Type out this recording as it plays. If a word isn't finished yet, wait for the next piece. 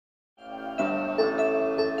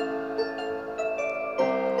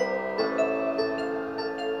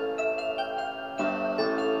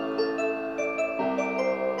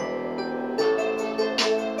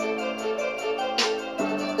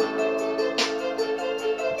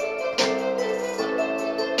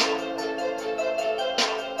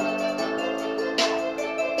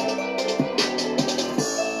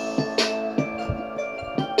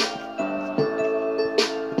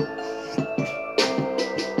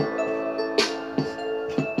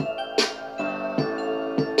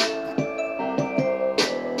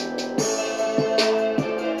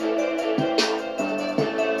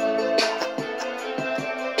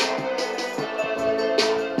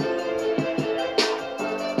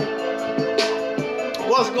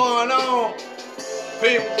What's going on?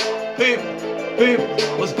 People,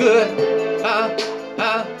 what's good?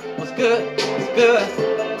 What's good? What's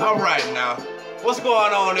good? All right now. What's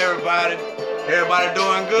going on, everybody? Everybody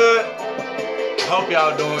doing good? I hope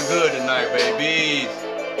y'all doing good tonight, babies.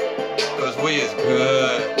 Cause we is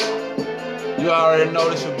good. You already know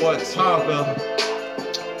this your boy Tonka,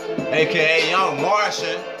 aka Young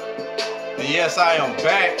Martian. And yes, I am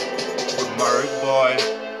back with Merc Boy.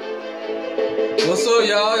 What's up,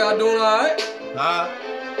 y'all? Y'all doing alright?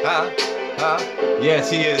 Yes,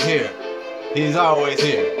 he is here. He's always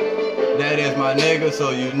here. That is my nigga, so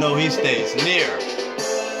you know he stays near.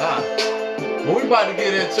 But we about to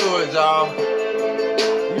get into it, y'all.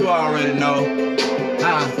 You already know.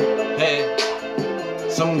 Hey,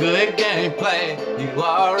 some good gameplay. You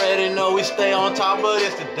already know we stay on top of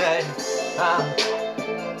this today.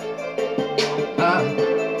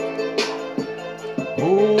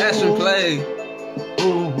 Action play.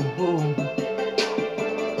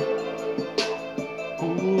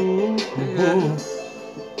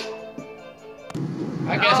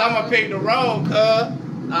 I guess I'm gonna pick the road, cuz.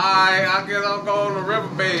 Alright, I guess I'll go on the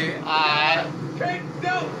riverbed. Alright. Okay,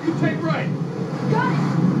 no, you take right. Got it.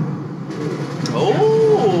 Oh.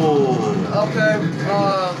 Okay,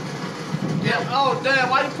 yeah, oh damn,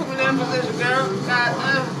 why you put me in that position, girl? God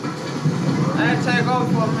damn. I had to take over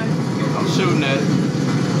for me. I'm shooting at it.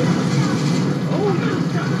 Oh,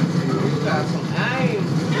 you got some aim.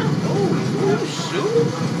 Oh, shoot.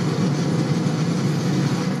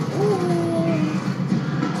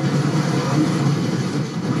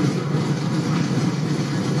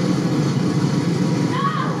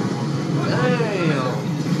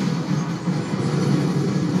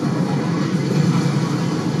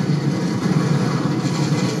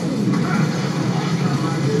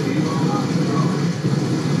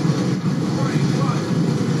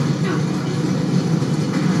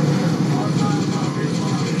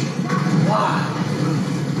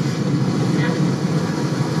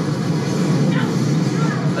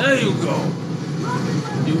 There you go.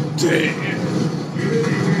 You dead.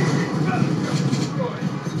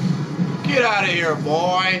 Get out of here,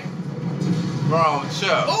 boy. Wrong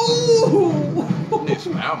show. Ooh. Need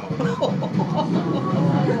some ammo.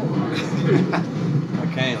 I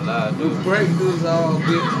can't lie, dude. Break this all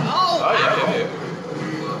good. Oh, yeah.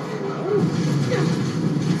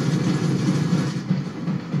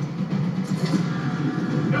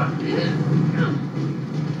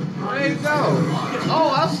 There you go. Oh,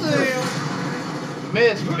 I see him.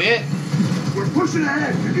 Miss, bitch. We're pushing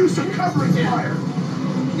ahead. You do some covering fire.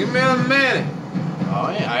 Give me a minute. Oh,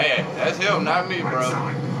 yeah, hey, that's him, not me, bro.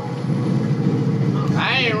 I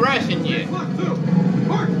ain't rushing yet. Mark,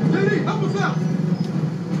 Lady, help us out.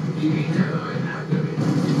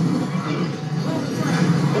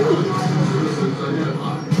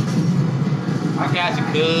 I got you,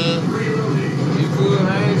 cuz. You good? I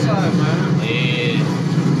ain't sorry, man. Yeah.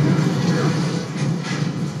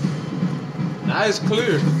 Now it's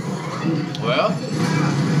clear. Well,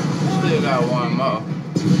 still got one more.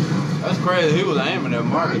 That's crazy. He was aiming at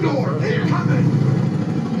Mark. Door, they're coming.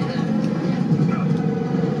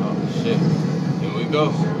 Oh, shit. Here we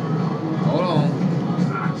go. Hold on.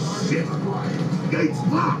 Ah, shit. Gate's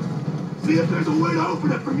locked. See if there's a way to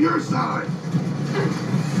open it from your side.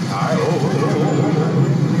 Alright. Oh.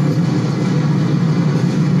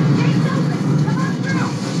 Gate's open. Come on through.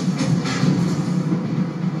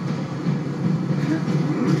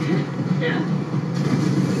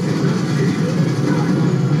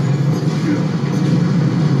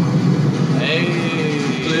 Hey.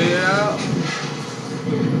 Clear it out.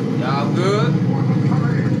 Y'all good?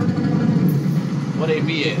 Where they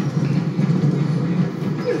be at?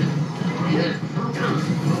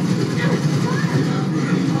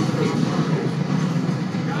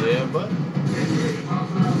 Yeah, but.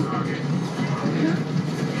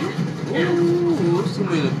 Ooh, too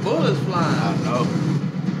many bullets flying. I know.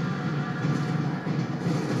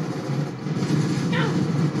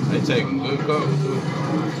 They taking good cover too.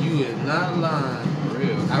 You is not lying. For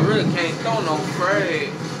real. I really can't throw no frag.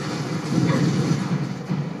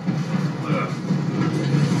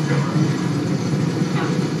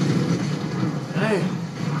 Damn.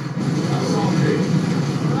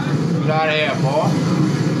 Get out of here, boy.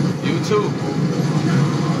 You too.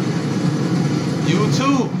 You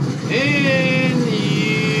too. And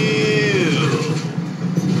you.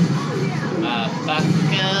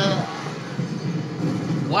 Motherfucker.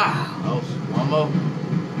 Wow. Oh, one more.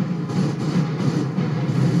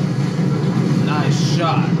 Nice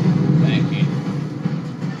shot. Thank you.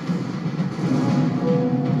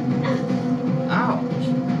 Ouch.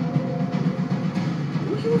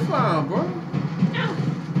 What you find, bro?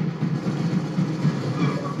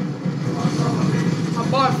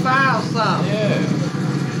 found something. Yeah.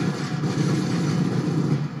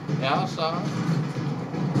 Yeah, I saw it.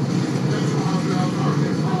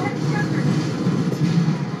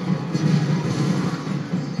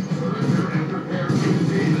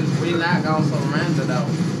 We not gonna surrender though.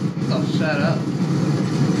 So shut up.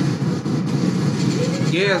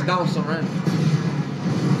 Yes, don't surrender.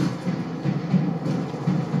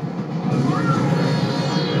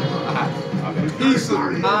 Okay. Piece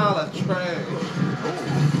of pile of trash.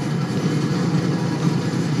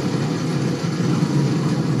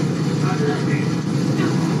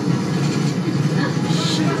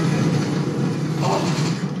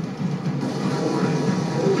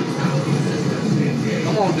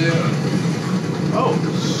 Come on, dude. Oh,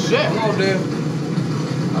 shit. Come on,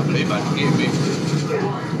 dude. I believe I can get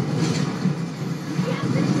me.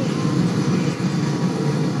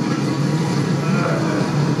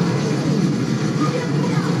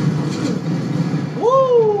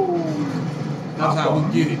 Woo! That's how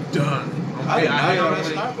we get it done. I didn't know that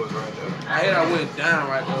sniper was right there. I hate I went down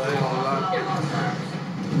right there. I ain't gonna lie.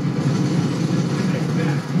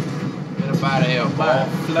 Get up out of here, ball.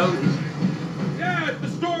 Floating. Dad, the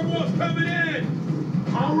storm wall's coming in!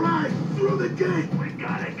 All right, through the gate! We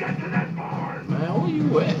gotta get to that barn! Man, where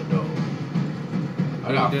you at, though?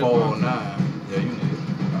 I got 409. Yeah, you need it.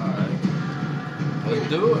 Alright. Let's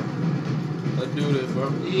do it. Let's do this, bro.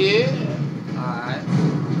 Yeah. Alright.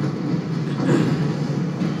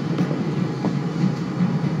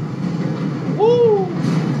 Woo!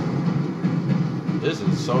 This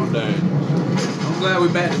is so dangerous. I'm glad we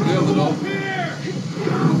back together, though.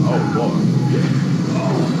 Oh, boy.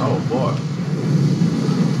 Oh, boy.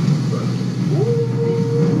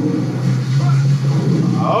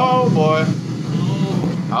 Oh, boy.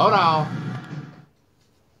 Hold on.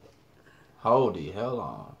 Hold the hell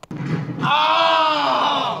on.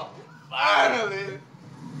 Oh! Finally!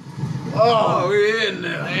 Oh, we in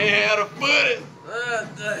there. They ain't had a footage.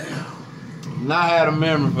 Damn. Not had a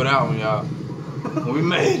memory for that one, y'all. We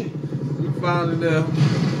made it. We finally there.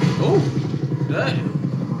 Oh, damn.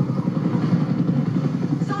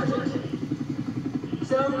 Sergeant.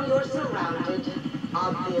 So you're surrounded,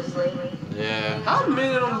 obviously. Yeah. How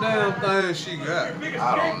many of them damn things she got?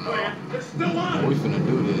 I don't know. We finna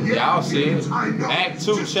do this. Y'all see it? Act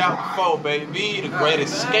 2, Chapter 4, baby. The Great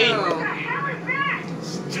Escape.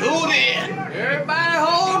 Let's do this. Everybody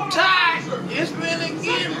hold tight. It's finna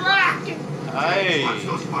get rocking. Hey. Watch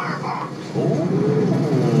those firebombs!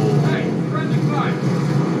 Ooh. Hey, friendly fire!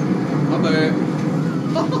 My bad.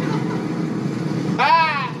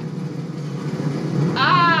 Ah.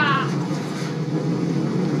 Ah!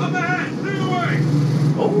 Up ahead, clear the way!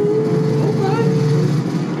 Oh. Okay.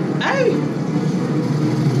 Hey!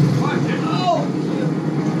 Watch it! Oh!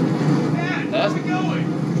 Dad, where That's- are we going?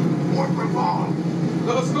 war4.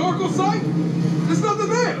 The historical site? There's nothing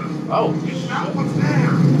there. Oh. It's not what's there.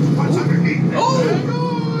 What's underneath it? Oh! Hang on.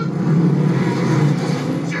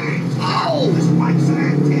 James! Oh! This bike's an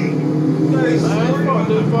antique! Hey, Man, fuck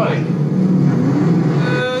this fight.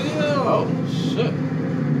 yeah. Oh, shit.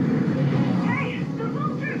 Hey, the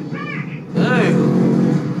vulture's back! Damn.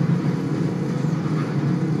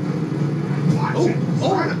 Watch Oh, it! It's oh.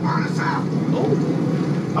 trying to burn us out! Oh.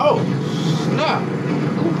 Oh, snap.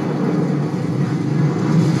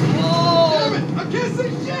 Damn it! I can't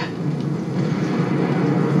see shit.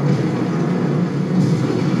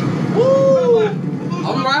 Woo.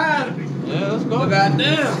 I'm riding. Yeah, let's go. But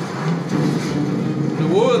goddamn. The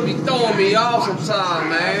woods be throwing me off sometime,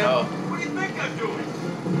 man. Oh. What do you think I'm doing?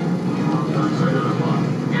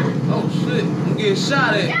 Oh shit. I'm getting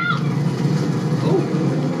shot at. Ooh.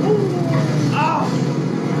 Oh.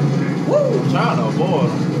 Woo. I'm trying to avoid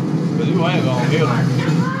them. Because you ain't going to hear them.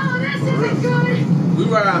 Oh, this isn't good. We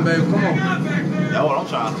riding, baby. Come Hang on. on back there! That's what I'm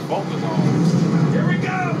trying to focus on. Here we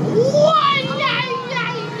go!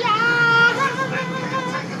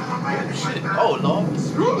 Oh, Lord.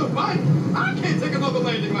 Screw the bike. I can't take another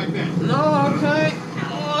landing like that. No, okay.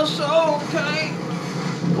 Oh, so okay.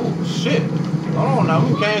 Oh, shit. Hold on now.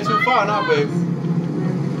 We came too far now, baby.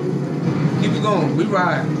 Keep it going. We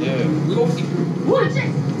riding. Yeah. We gonna keep. Watch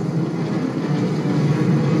it.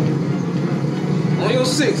 On your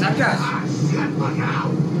 6, I got Ah, shit, look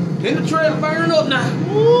out! you. In the trail, burning up now.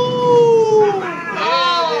 Woo!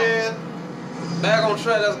 Oh. Yeah. Back on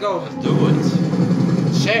track, let's go. Let's do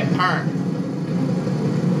it. Check turn.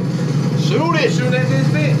 Shoot it. Shoot at this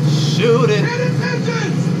bitch. Shoot it. Hit its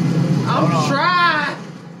engines. I'm Hold on. trying.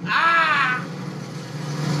 Ah!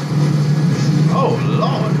 Oh,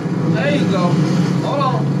 Lord. There you go. Hold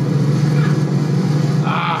on.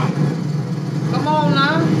 Ah. Come on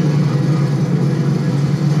now.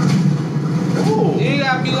 Ooh. You ain't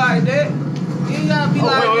gotta be like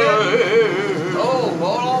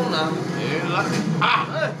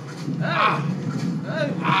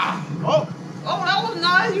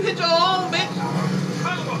your own, bitch.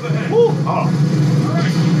 Tunnel up ahead. Woo. Oh,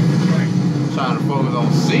 Right. trying to focus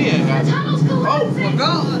on seeing. The tunnel's collapsing. Oh my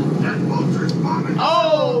God. That vulture's bombing.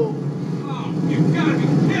 Oh. Oh, you gotta be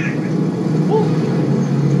kidding me.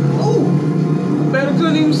 Oh. Better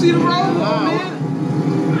couldn't even see the road, man.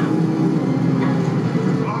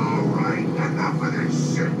 All right, enough of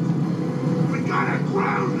this shit. We gotta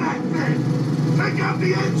ground that thing. Take out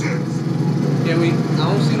the engines. Can we? I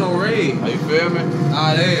don't see no raid. Are you feel me?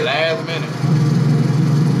 Ah, there. Last minute.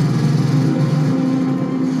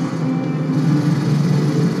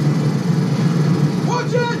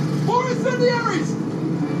 Watch it! More incendiaries!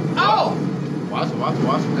 Oh. Watch it. I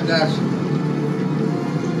got you.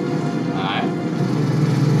 Alright.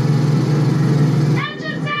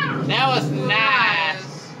 Engines out. That was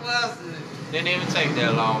nice. Wasn't it? Didn't even take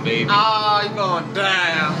that long, baby. Oh, you going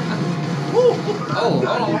down. Oh, hold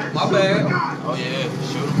on. My bad. Oh yeah,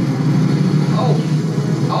 shoot him. Oh.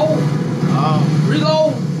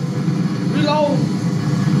 Reload.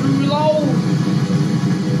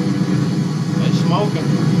 They smoking.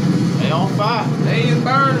 They on fire. They ain't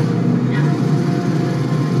burning.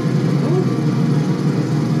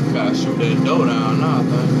 Gotta shoot that door down now, I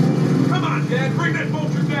think. Come on, Dad, bring that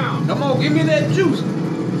vulture down. Come on, give me that juice.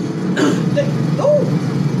 Oh.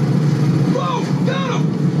 Whoa! Got him!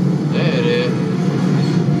 There it is.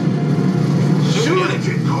 Shoot The it.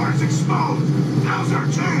 engine core is exposed. Now's our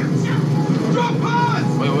chance. Drop pods!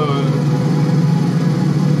 Wait.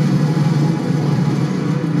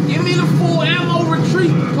 Give me the full ammo retreat.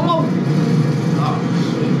 Come on. Oh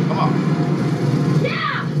shit. Come on.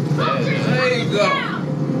 Yeah. Vulture's There you go. down.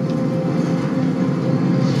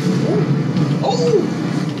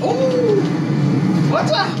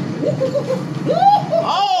 What's up?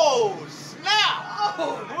 Oh snap!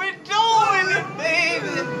 We're doing it,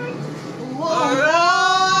 baby.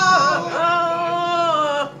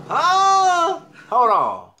 Hold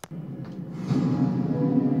on.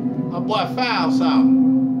 My boy found something.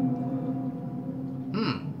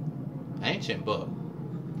 Ancient book.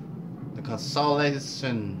 The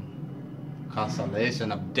Consolation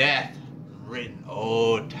of Death. Written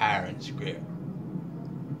old tyrant script.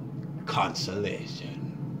 Consolation.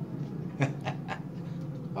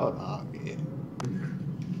 Hold on, kid.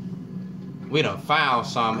 We done found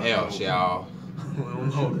something else, y'all.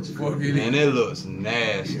 And it looks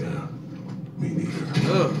nasty. Me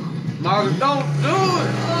neither. Ugh. Marcus, don't do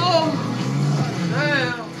it. Oh,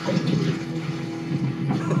 damn.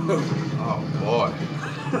 Oh boy.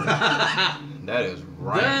 That is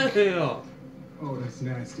rank. Damn. Oh, that's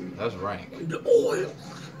nasty. That's rank. The oil.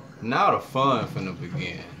 Now the fun finna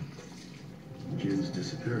begin. Jim's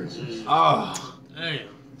disappearances. Oh, Damn.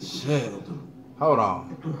 shit. Hold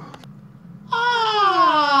on.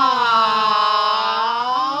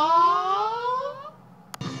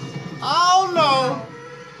 Oh no.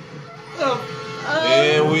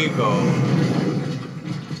 There we go.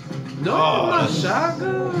 No, Oh, my that's-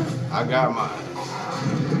 shotgun. I got mine.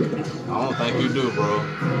 I don't think you do, bro.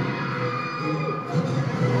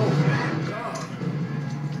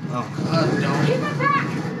 Oh. I don't. Keep it back.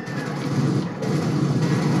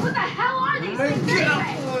 What the hell are these things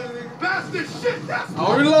anyway? Bastard shit! That's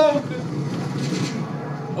I'll reload.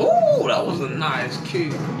 Oh, that was a nice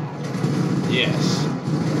kill. Yes.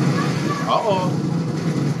 Uh-oh.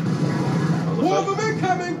 More of them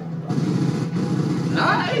incoming!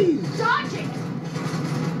 Nice. Dodging.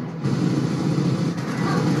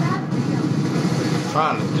 How's that for you?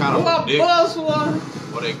 Trying to kind Oh, of I predict bust one.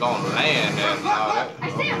 where they gonna land at and all that. I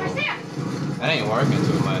see him. That ain't working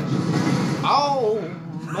too much. Oh,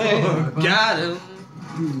 man. Got him.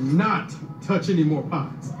 Do not touch any more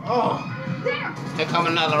pods. Oh. There. Here come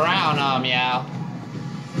another round, y'all.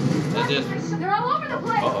 That's just... They're all over the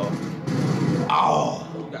place. Uh-oh. Oh.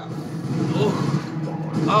 Oh.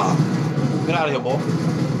 Oh. Get out of here, boy.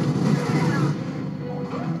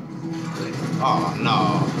 Oh,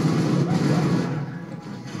 no.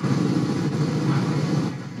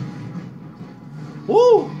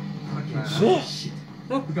 Woo! Shit.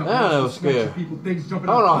 We got That was scary. people, things jumping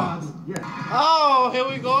Hold out on. pods. Yeah. Oh, here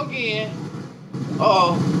we go again.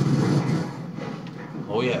 Uh-oh.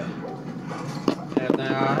 Oh, yeah. Everything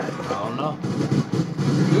all right? I don't know.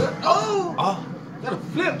 Good. Oh. Oh. Got a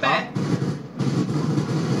flip back.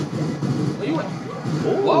 Where you at?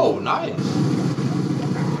 Ooh, Whoa. nice.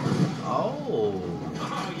 Oh.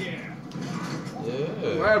 Oh, yeah.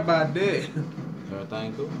 Yeah. Right about that.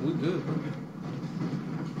 Everything cool? We good.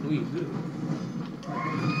 We good.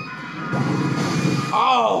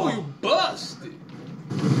 Oh, you Oh. busted.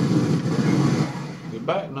 Get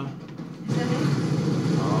back now. Is that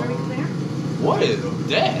it? Are we clear? What is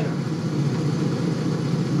that?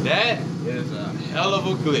 That is a hell of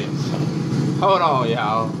a glitch. Hold on,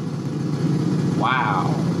 y'all.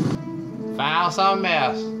 Wow. Found something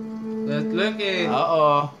else. Let's look at it.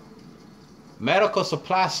 Uh-oh. Medical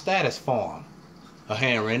supply status form. A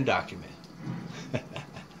handwritten document.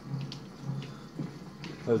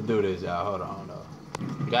 Let's do this, y'all. Hold on,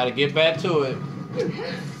 though. Gotta get back to it.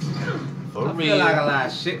 For I real. feel like a lot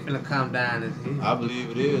of shit finna come down this hill. I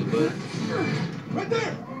believe it is, but Right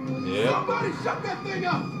there! yeah. Somebody shut that thing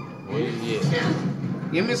up! Where you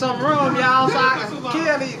at? Give me some room, y'all, so I can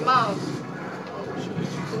kill these monsters.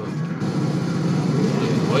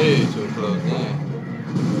 Way too close,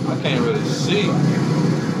 man. I can't really see.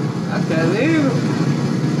 I can't leave them.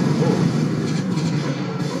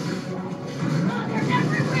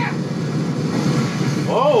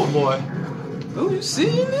 Oh boy. Oh, you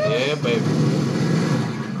seeing that? Yeah, baby.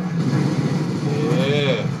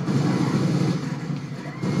 Yeah.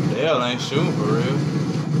 Hell ain't shooting for real.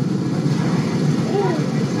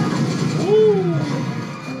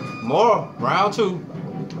 Woo. More. Round 2.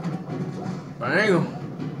 Bang.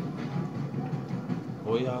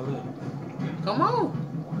 Where y'all at? Come on.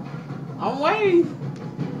 I'm waiting.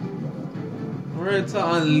 I'm ready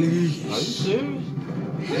to unleash. Are you serious?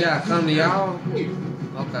 Yeah, come to y'all.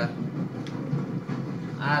 Okay.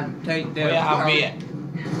 I'll take that. Where y'all be at?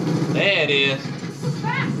 There it is.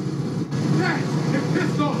 Dad, get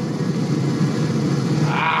pissed off!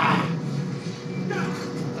 Ah.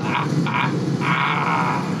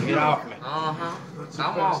 Get off me. Uh-huh. Not so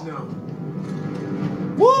Come fast on. now.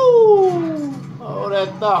 Woo! Oh,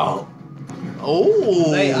 that dog.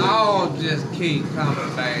 Oh. They all just keep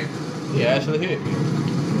coming, baby. He actually hit me.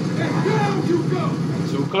 Hey, down you go!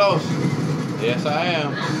 Too close. Yes, I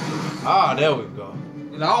am. Ah, there we go.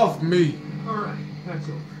 Get off me. Alright, that's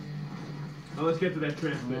over. Now let's get to that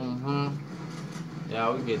transmission. Mm-hmm.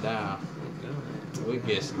 Yeah, we get down. We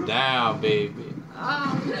get down, baby.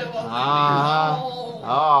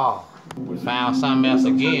 Oh. We found something else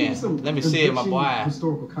again. Let me see it, my boy.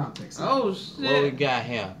 Historical context. Oh, What we shit. got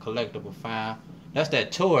here? Collectible find. That's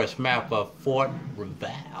that tourist map of Fort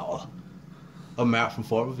Reveal. A map from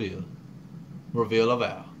Fort Reveal. Reveal of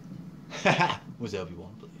Al. Whichever you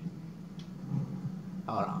want to believe.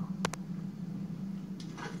 Hold on.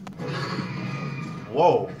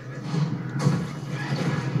 Whoa.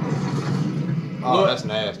 Oh, Look. that's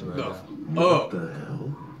nasty right there. Up. the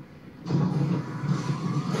hell?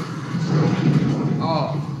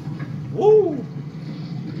 Oh, Woo!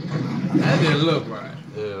 that didn't look right.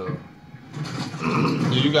 Yeah.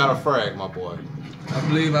 You got a frag, my boy. I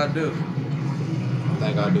believe I do. I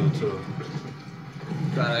think I do too.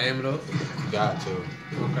 Try to aim it up. Got to.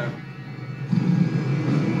 Okay.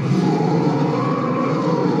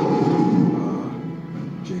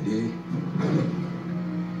 JD.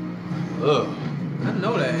 Ugh. I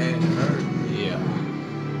know that had to hurt. Yeah.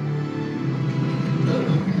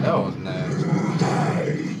 That was nasty.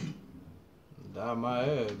 Die my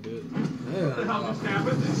head, bitch. What the hell just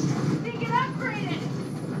happened? They get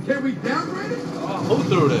upgraded. Can we downgrade it? Who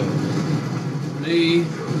threw that? Me.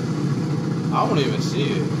 I don't even see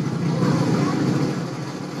it.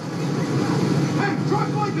 Hey, try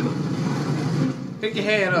flanking them! Pick your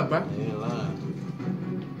head up, bro. He ain't lying.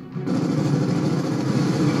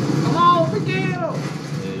 Come on, pick your head up.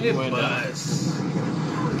 Yeah, It you went down. bust.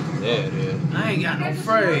 There it is. I ain't got no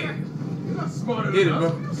frame. You're not smart Hit it,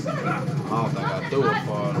 enough. bro. Shut up! I don't think I threw it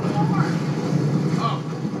far enough. Oh,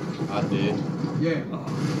 I did. yeah.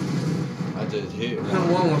 I just hit That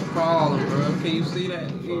one. one was crawling, bro. Can you see that?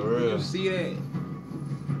 For real. You see that?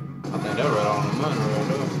 I think that right on the money right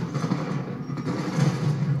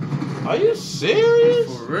there. Are you serious?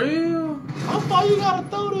 For real? How far you gotta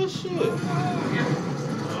throw this shit?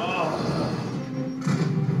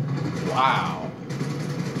 Wow.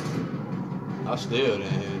 I still didn't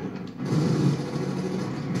hit it.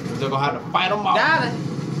 We're still gonna have to fight them off. Got it.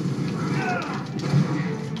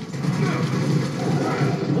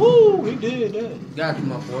 Woo, we did that. Got you,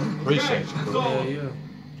 my boy. Appreciate you, bro. Yeah, yeah.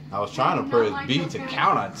 I was trying to press B to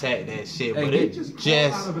counterattack that shit, Hey, but you it just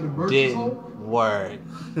just crawl out of an emergency hole? didn't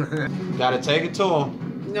work. Gotta take it to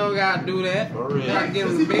him. You don't gotta do that. For real. Gotta get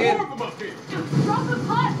him There's to even bed. more of them up here. Drop the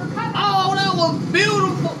pot for coming. Oh, that was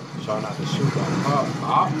beautiful. Try not to shoot on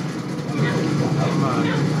top. That's mine.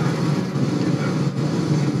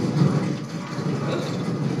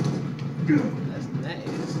 That's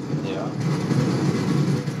nice. Yeah.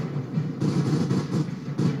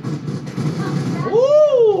 Woo!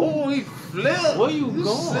 Oh, he flipped. Where you You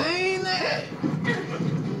going? seen that?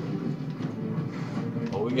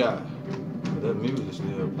 Oh, we got that music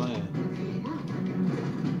still playing.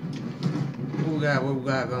 What we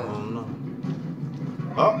got I going? don't know.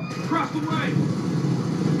 Oh. Across the way.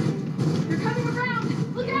 They're coming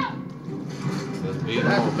around. Look out. Let's beat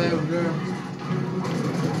That's a him baby up. girl.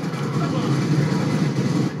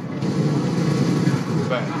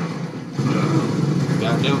 Back.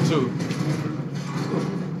 Got them too.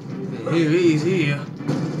 Here he's here.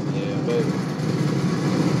 Yeah, baby.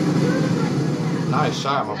 Nice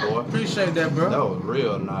shot, my boy. Appreciate that, bro. That was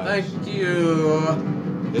real nice. Thank you.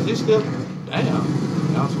 Is he still?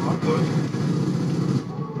 Damn. Answer my question.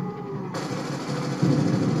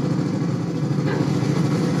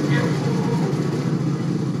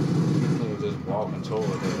 Nigga just walking toward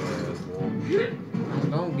that ass, boy. I'm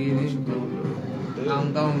gonna get it.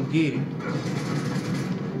 I'm gonna get it.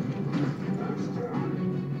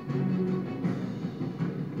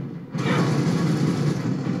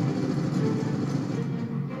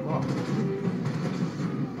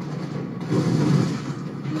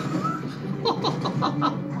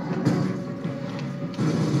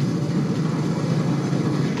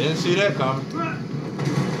 Didn't see that coming.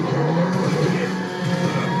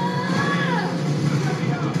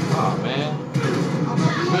 Oh man.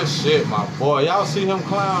 Good shit, my boy. Y'all see him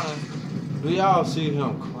clowning? Do y'all see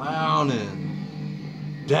him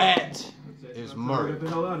clowning? That is murder. Get the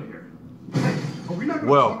hell out of here. Are we not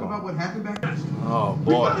gonna Welcome. talk about what happened back there? Oh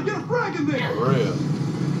We gotta boy. get a frag in there! For real.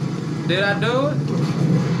 Did I do it?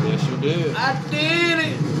 Yes, you did. I did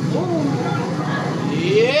it. Ooh.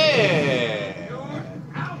 Yeah.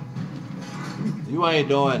 You ain't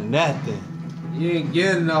doing nothing. You ain't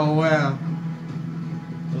getting nowhere.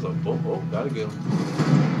 There's a oh, gotta get him.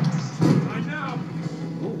 Right now.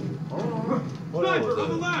 Hold on. What Sniper was on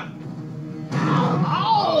the that? left.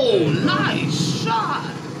 Oh, nice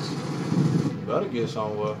shot. You better get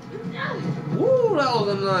somewhere. Woo, that was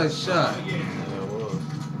a nice shot. Yeah, it was.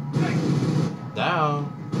 Down.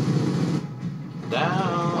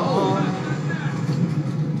 Down. Oh,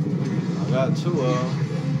 I got two of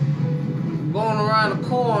them. going around the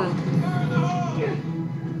corner.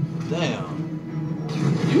 Damn.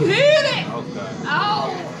 You hit it. Okay. Oh.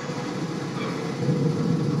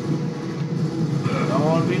 Don't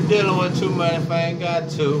want to be dealing with too many if I ain't got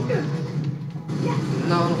two.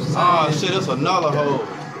 No, I'm Oh sorry. shit, it's another hole.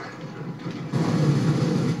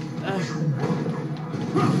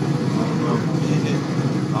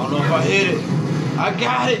 I don't know if I hit it. I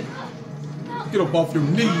got it. Get up off your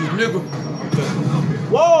knees, nigga. Okay.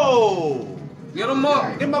 Whoa! Get him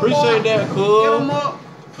up. Get my Appreciate boy. that, Get cool. him up.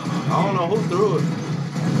 I don't know who threw it.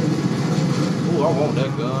 Ooh, I want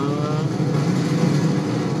that gun.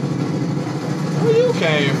 Where you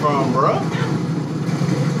came from, bro?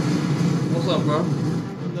 What's up, bro?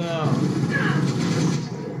 Down.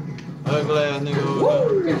 Ugly ass nigga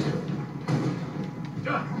over there.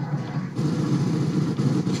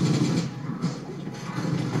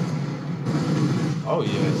 Oh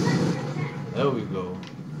yes. There we go.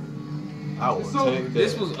 I will So, take that.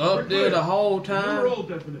 This was up there the whole time. Overall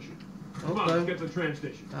definition. Come on, let's Okay. get to the train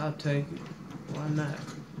station. I'll take it. Why not?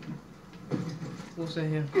 What's in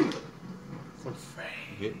here? Some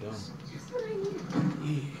frags. Get them. Just what I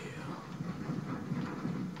need.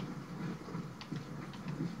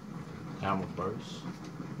 Yeah. Hammer first.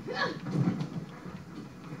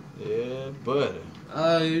 Yeah, buddy.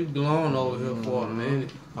 You glowing over here for a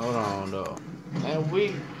minute. Hold on though. And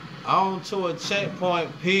we on to a checkpoint,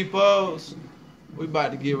 peoples. We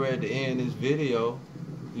about to get ready to end this video.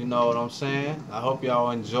 You know what I'm saying? I hope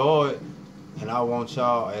y'all enjoyed. And I want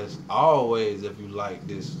y'all, as always, if you like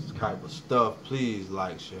this type of stuff, please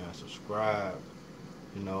like, share, and subscribe.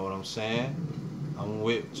 You know what I'm saying? I'm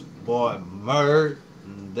with boy Mert.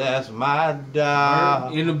 And that's my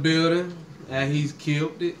dog. In the building, and he's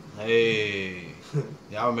killed it. Hey.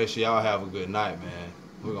 Y'all make sure y'all have a good night, man.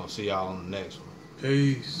 We're gonna see y'all on the next one.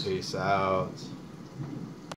 Peace. Peace out.